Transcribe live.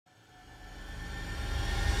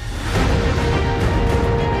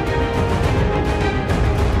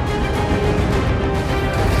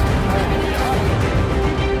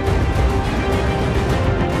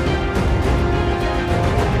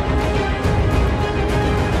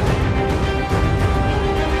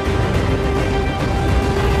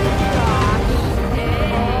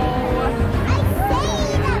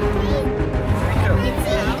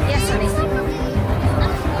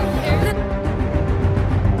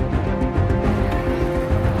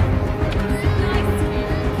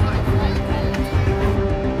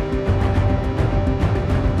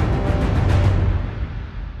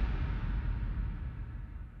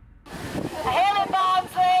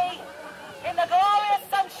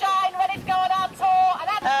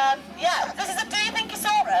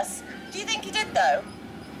though.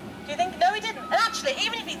 Do you think? No, he didn't. And actually,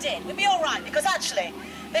 even if he did, we'd be all right, because actually,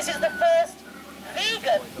 this is the first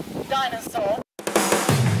vegan dinosaur.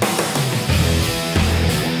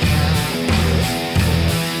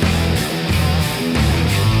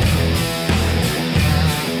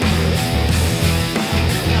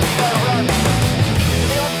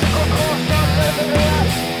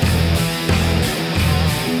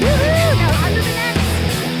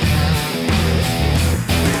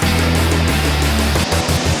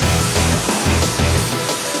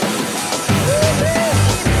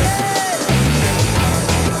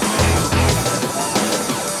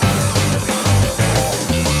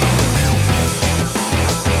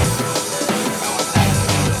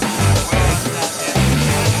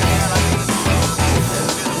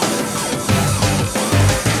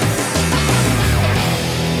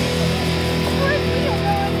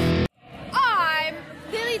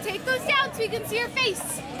 So you can see your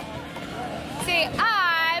face. Say,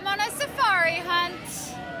 I'm on a safari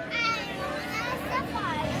hunt. I'm on a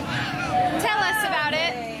safari. Tell us about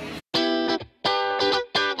it.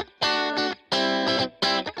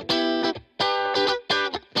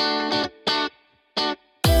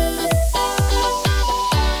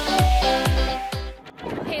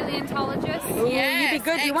 Paleontologist? Ooh, yes, you'd be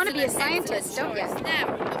good. You want to be a scientist, don't you? Now,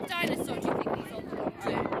 what dinosaur do you think these all belong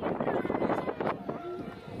to?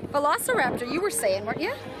 Velociraptor, you were saying, weren't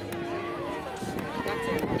you?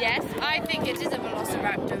 Yes, I think it is a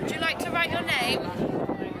velociraptor. Would you like to write your name?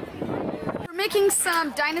 We're making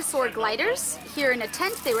some dinosaur gliders here in a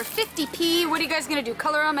tent. They were 50p. What are you guys going to do?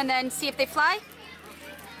 Color them and then see if they fly?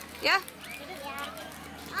 Yeah?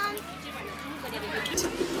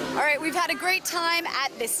 All right, we've had a great time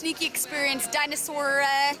at the Sneaky Experience Dinosaur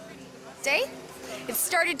Day. It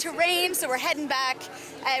started to rain, so we're heading back.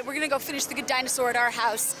 We're gonna go finish the good dinosaur at our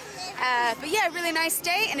house. But yeah, really nice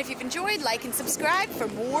day, and if you've enjoyed, like and subscribe for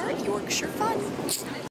more Yorkshire fun.